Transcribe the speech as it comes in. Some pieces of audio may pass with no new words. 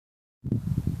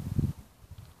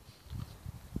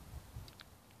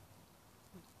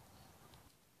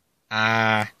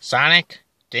Sonic,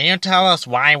 can you tell us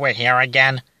why we're here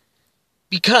again?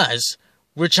 Because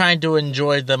we're trying to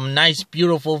enjoy the nice,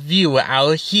 beautiful view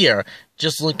out here.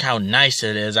 Just look how nice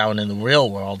it is out in the real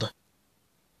world.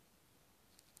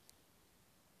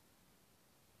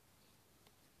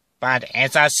 But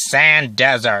it's a sand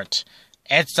desert.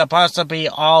 It's supposed to be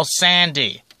all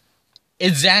sandy.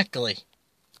 Exactly.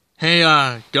 Hey,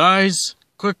 guys,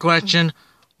 quick question.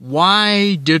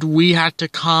 Why did we have to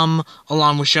come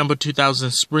along with Shenmue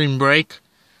 2000 Spring Break?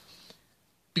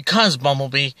 Because,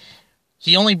 Bumblebee,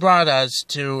 he only brought us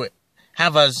to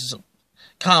have us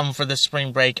come for the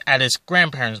spring break at his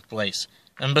grandparents' place.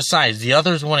 And besides, the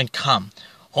others wouldn't come.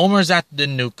 Homer's at the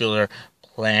nuclear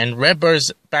plant.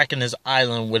 Redbird's back in his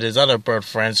island with his other bird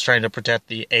friends trying to protect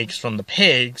the eggs from the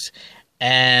pigs.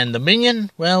 And the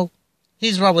Minion, well,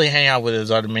 he's probably hanging out with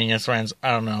his other Minion friends. I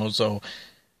don't know, so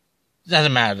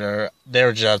doesn't matter.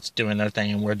 They're just doing their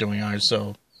thing and we're doing ours,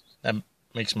 so that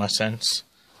makes more sense.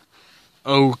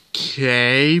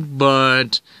 Okay,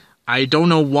 but I don't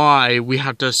know why we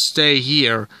have to stay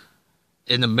here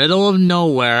in the middle of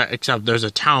nowhere, except there's a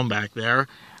town back there,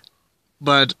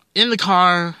 but in the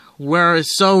car where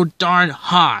it's so darn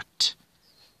hot.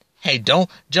 Hey, don't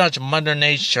judge Mother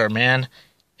Nature, man.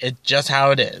 It's just how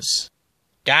it is.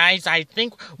 Guys, I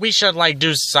think we should,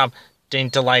 do something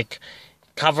to,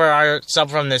 cover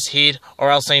ourselves from this heat,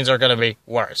 or else things are gonna be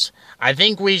worse. I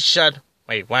think we should...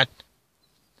 Wait, what?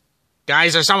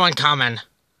 Guys, there's someone coming.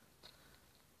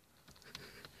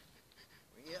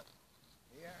 Yep.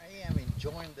 Here I am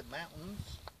enjoying the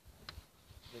mountains.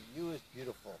 The view is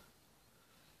beautiful.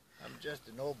 I'm just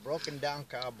an old broken down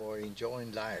cowboy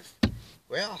enjoying life.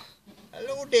 Well,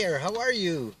 hello there. How are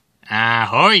you? Who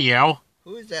are you?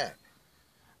 Who is that?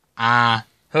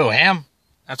 Who, him?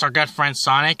 That's our good friend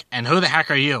Sonic. And who the heck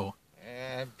are you?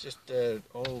 I'm just an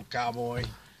old cowboy.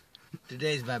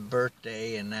 Today's my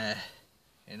birthday, and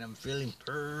I'm feeling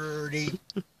pretty.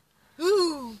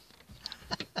 Woo!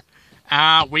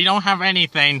 We don't have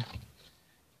anything.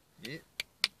 Yeah.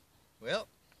 Well,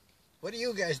 what are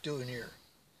you guys doing here?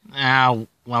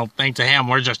 Well, thanks to him,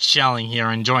 we're just chilling here,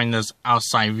 enjoying this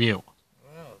outside view.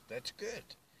 Well, that's good.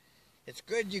 It's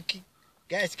good you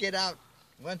guys get out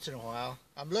once in a while.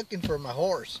 I'm looking for my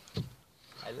horse.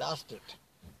 I lost it.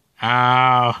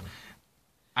 I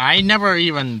never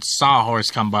even saw a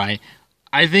horse come by.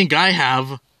 I think I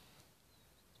have.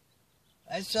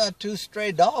 I saw 2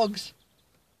 stray dogs.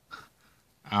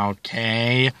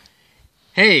 Okay.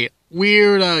 Hey,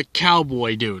 weird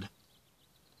cowboy dude.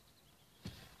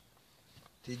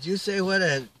 Did you say what,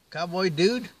 a cowboy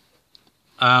dude?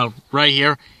 Right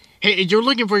here. Hey, you're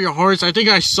looking for your horse? I think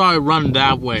I saw it run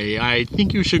that way. I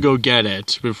think you should go get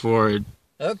it before it...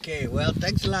 Okay, well,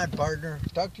 thanks a lot, partner.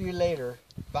 Talk to you later.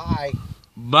 Bye.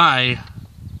 Bye.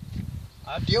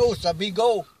 Adios,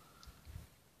 amigo.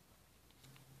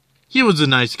 He was a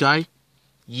nice guy.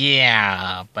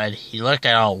 Yeah, but he looked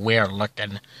all weird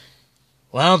looking.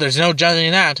 Well, there's no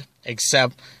judging that,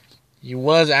 except he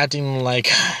was acting like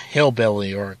a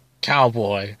hillbilly or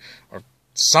cowboy or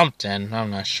something. I'm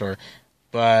not sure.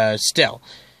 But still.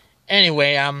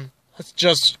 Anyway, let's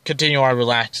just continue our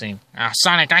relaxing.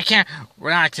 Sonic, I can't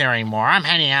relax here anymore. I'm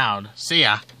heading out. See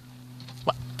ya.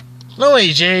 What?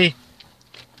 Luigi!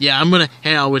 Yeah, I'm gonna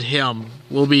hang out with him.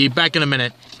 We'll be back in a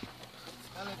minute.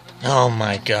 Oh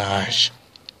my gosh.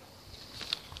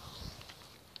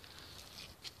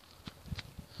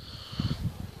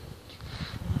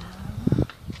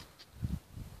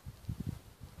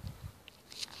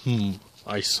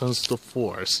 I sense the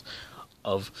force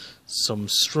of some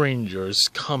strangers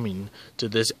coming to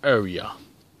this area.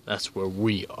 That's where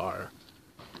we are.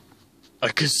 I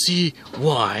could see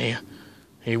why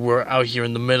they were out here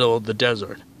in the middle of the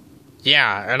desert.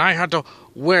 Yeah, and I had to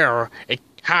wear a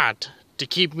hat to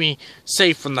keep me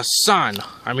safe from the sun.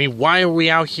 I mean, why are we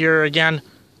out here again?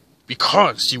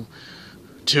 Because you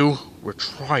two were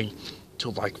trying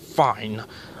to, find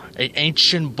an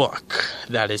ancient book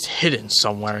that is hidden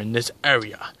somewhere in this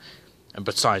area. And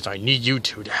besides, I need you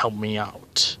two to help me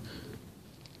out.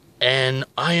 And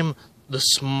I am the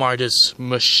smartest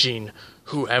machine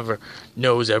who ever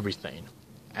knows everything.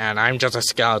 And I'm just a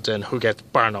skeleton who gets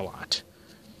burned a lot.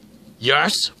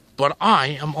 Yes, but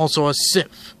I am also a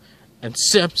Sith. And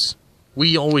Siths,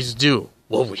 we always do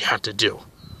what we have to do.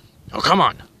 Now come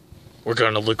on. We're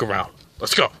gonna look around.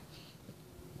 Let's go.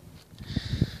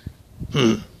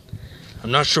 I'm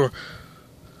not sure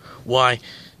why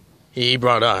he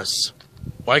brought us.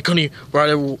 Why couldn't he brought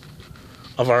it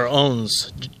of our own,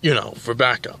 for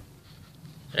backup?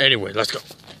 Anyway, let's go.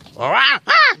 All right.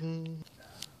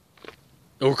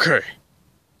 Okay.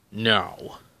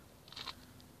 Now,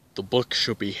 the book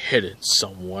should be hidden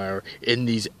somewhere in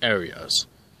these areas.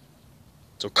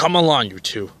 So come along, you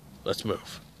two. Let's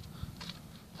move.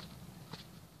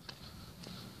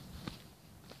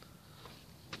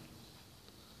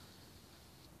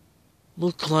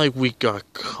 Look like we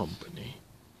got company.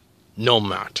 No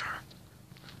matter.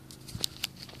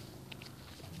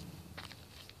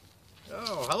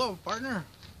 Oh, hello, partner.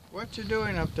 What you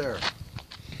doing up there?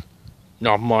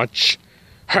 Not much.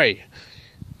 Hey,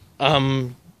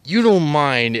 you don't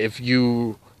mind if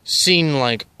you seen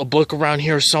like a book around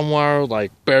here somewhere,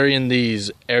 like buried in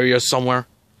these areas somewhere?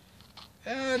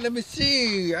 Let me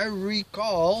see. I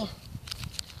recall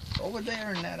over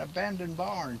there in that abandoned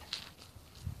barn.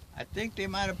 I think they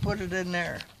might have put it in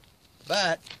there.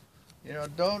 But,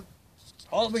 don't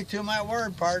hold me to my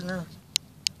word, partner.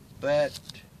 But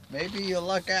maybe you'll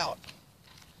luck out.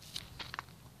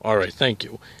 Alright, thank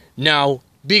you. Now,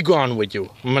 be gone with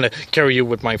you. I'm gonna carry you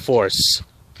with my force.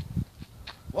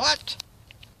 What?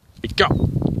 Go.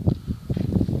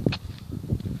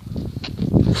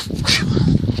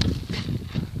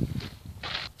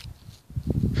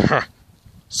 Huh.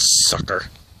 Sucker.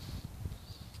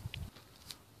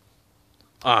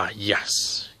 Ah,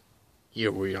 yes.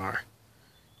 Here we are.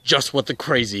 Just what the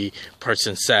crazy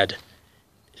person said.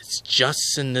 It's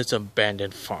just in this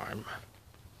abandoned farm.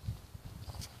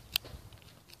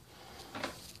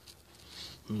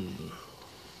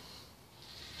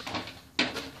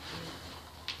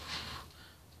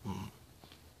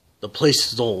 The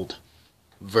place is old.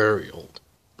 Very old.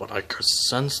 But I could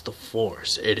sense the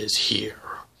force. It is here.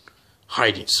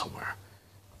 Hiding somewhere.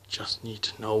 Just need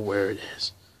to know where it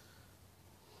is.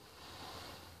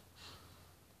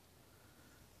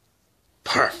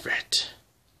 Perfect.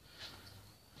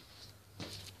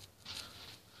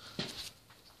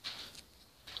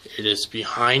 It is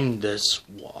behind this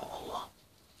wall.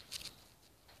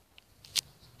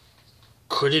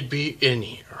 Could it be in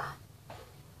here?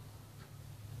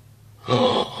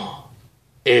 Oh,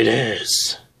 it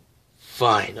is.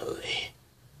 Finally.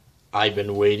 I've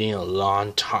been waiting a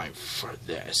long time for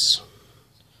this.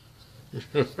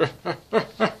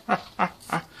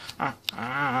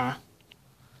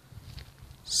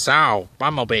 So,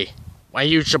 Bumblebee, what do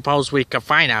you suppose we could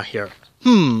find out here?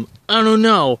 I don't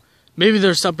know. Maybe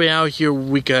there's something out here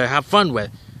we could have fun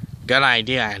with. Good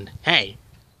idea, and hey,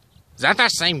 is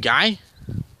that same guy?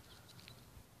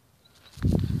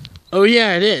 Oh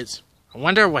yeah, it is. I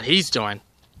wonder what he's doing.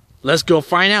 Let's go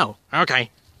find out.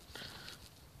 Okay.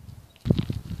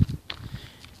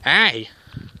 Hey.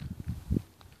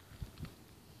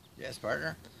 Yes,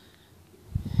 partner?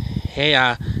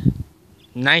 Hey,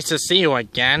 nice to see you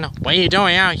again. What are you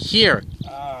doing out here?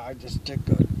 I just took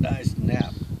a nice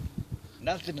nap.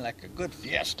 Nothing like a good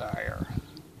fiesta here.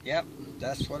 Yep,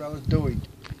 that's what I was doing.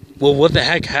 Well, what the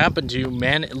heck happened to you,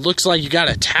 man? It looks like you got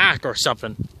attacked or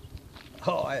something.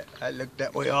 Oh, I look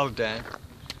that way all the time.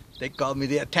 They call me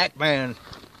the attack man.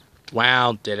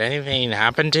 Wow, did anything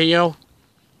happen to you?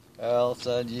 Well,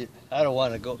 son, I don't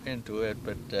want to go into it,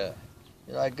 but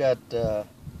I got...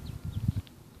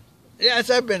 yes,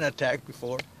 I've been attacked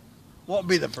before. Won't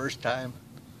be the first time.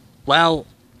 Well,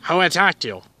 who attacked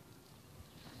you?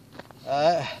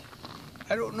 I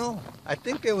don't know. I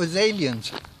think it was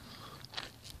aliens.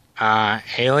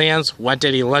 Aliens? What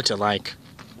did he look like?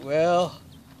 Well,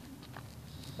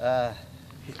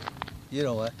 you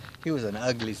know what? He was an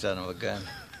ugly son of a gun.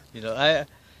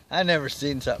 I never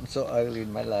seen something so ugly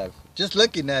in my life. Just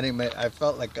looking at him, I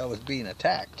felt like I was being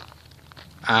attacked.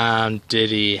 Did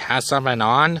he have something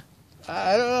on?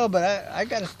 I don't know, but I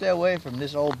got to stay away from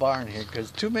this old barn here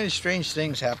because too many strange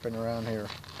things happen around here.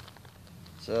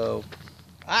 So,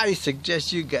 I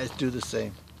suggest you guys do the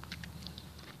same.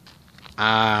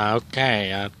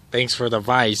 Okay. Thanks for the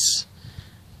advice.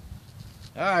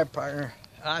 All right, partner.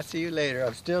 I'll see you later.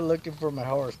 I'm still looking for my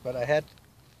horse, but I had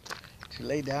to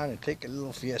lay down and take a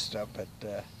little fiesta. But,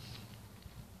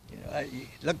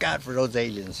 look out for those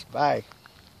aliens. Bye.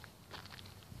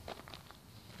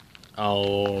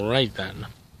 Alright then.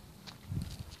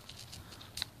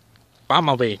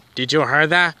 Bumblebee, did you hear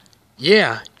that?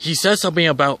 Yeah, he said something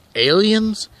about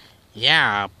aliens?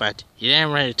 Yeah, but he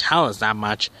didn't really tell us that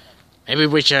much. Maybe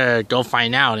we should go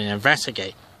find out and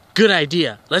investigate. Good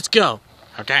idea. Let's go.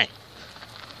 Okay.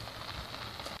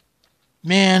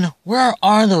 Man, where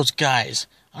are those guys?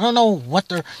 I don't know what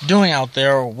they're doing out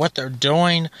there or what they're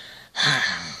doing.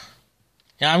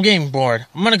 Yeah, I'm getting bored.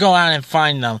 I'm gonna go out and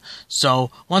find them. So,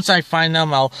 once I find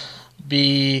them, I'll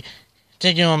be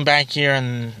taking them back here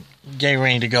and getting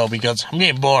ready to go because I'm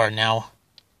getting bored now.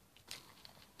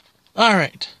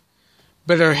 Alright.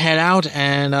 better head out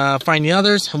and find the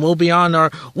others, and we'll be on our...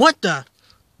 What the?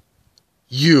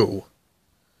 You.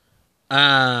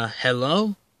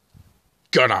 Hello?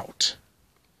 Get out.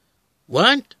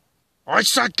 What? I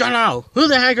said get out. Who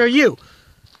the heck are you?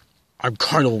 I'm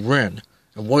Kylo Ren.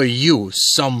 And what are you?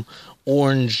 Some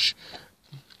orange,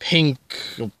 pink...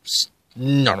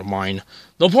 None of mine.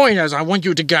 The point is, I want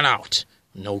you to get out.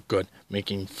 No good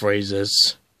making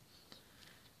phrases.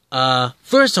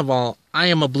 First of all, I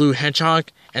am a blue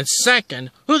hedgehog. And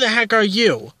second, who the heck are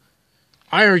you?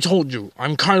 I already told you,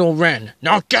 I'm Kylo Ren.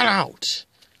 Now get out!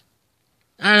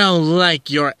 I don't like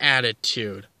your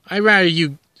attitude. I'd rather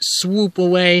you swoop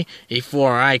away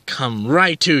before I come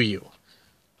right to you.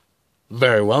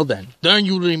 Very well then. Then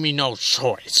you leave me no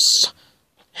choice,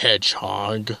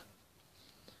 hedgehog.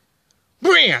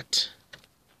 Bring it!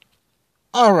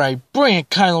 Alright, bring it,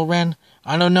 Kylo Ren.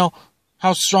 I don't know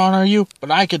how strong are you,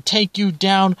 but I could take you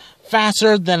down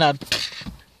faster than a...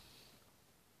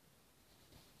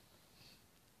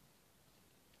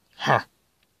 Huh.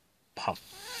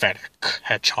 Pathetic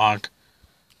hedgehog.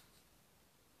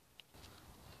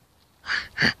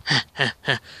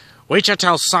 We should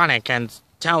tell Sonic and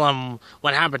tell him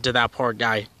what happened to that poor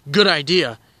guy. Good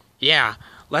idea. Yeah,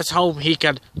 let's hope he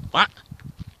could... What?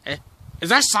 Is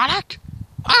that Sonic?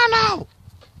 Oh no!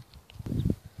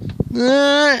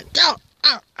 Ow!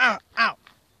 Ow! Ow! Ow!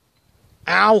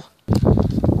 Ow!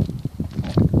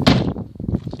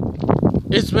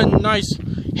 It's been nice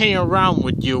hanging around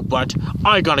with you, but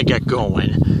I gotta get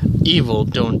going. Evil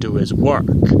don't do his work.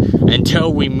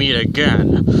 Until we meet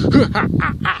again.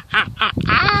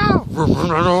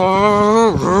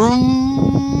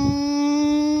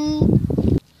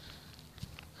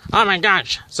 Oh my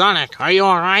gosh, Sonic, are you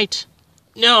alright?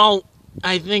 No,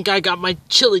 I think I got my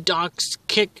chili dogs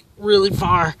kicked really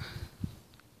far.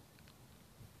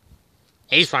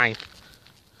 He's fine.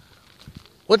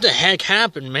 What the heck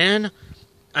happened, man?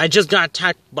 I just got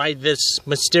attacked by this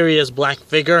mysterious black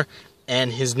figure,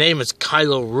 and his name is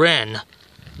Kylo Ren.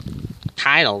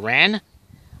 Kylo Ren?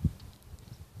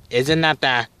 Isn't that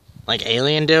the,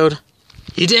 alien dude?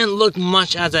 He didn't look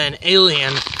much as an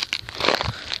alien.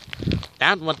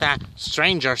 That's what that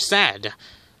stranger said.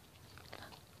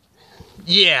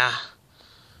 Yeah.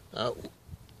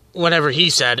 Whatever he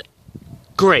said.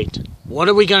 Great. What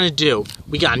are we gonna do?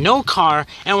 We got no car,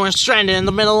 and we're stranded in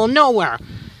the middle of nowhere.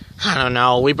 I don't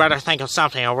know. We better think of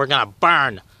something, or we're gonna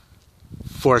burn.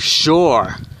 For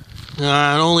sure.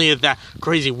 Only if that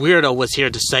crazy weirdo was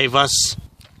here to save us.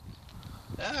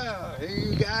 Oh, here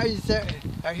you guys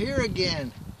are here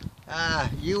again.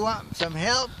 You want some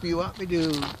help? You want me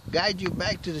to guide you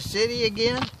back to the city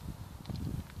again?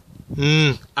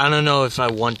 I don't know if I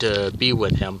want to be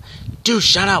with him. Dude,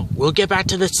 shut up. We'll get back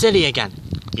to the city again.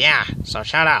 Yeah, so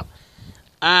shut up.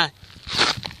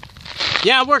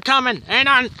 Yeah, we're coming. Hang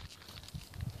on.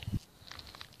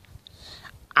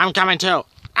 I'm coming too.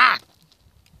 Ah!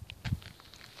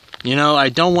 You know, I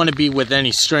don't want to be with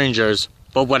any strangers,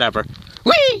 but whatever.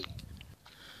 Whee!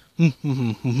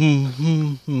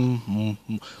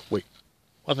 Wait,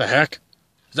 what the heck?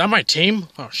 Is that my team?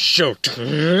 Oh, shoot.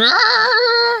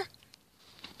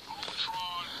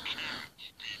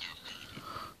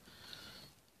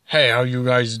 Hey, how you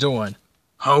guys doing?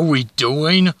 How we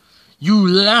doing? You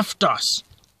left us.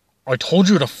 I told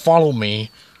you to follow me.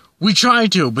 We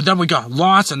tried to, but then we got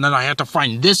lost, and then I had to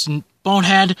find this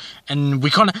bonehead, and we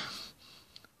couldn't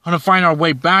find our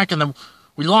way back, and then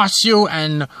we lost you,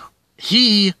 and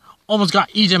he almost got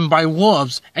eaten by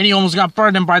wolves, and he almost got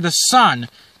burned by the sun.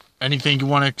 Anything you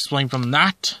want to explain from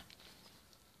that?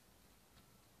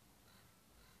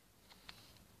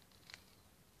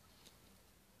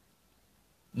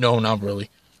 No, not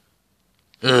really.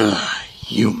 Ugh,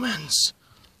 humans.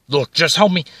 Look, just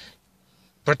help me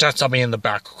protect something in the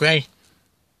back, okay?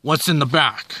 What's in the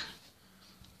back?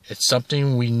 It's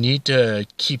something we need to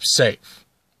keep safe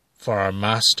for our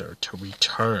master to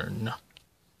return.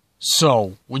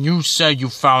 So, when you said you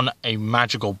found a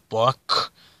magical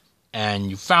book, and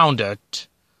you found it,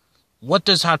 what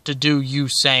does have to do you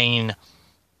saying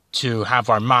to have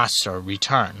our master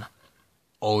return?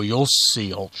 Oh, you'll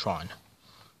see, Ultron.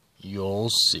 You'll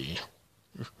see.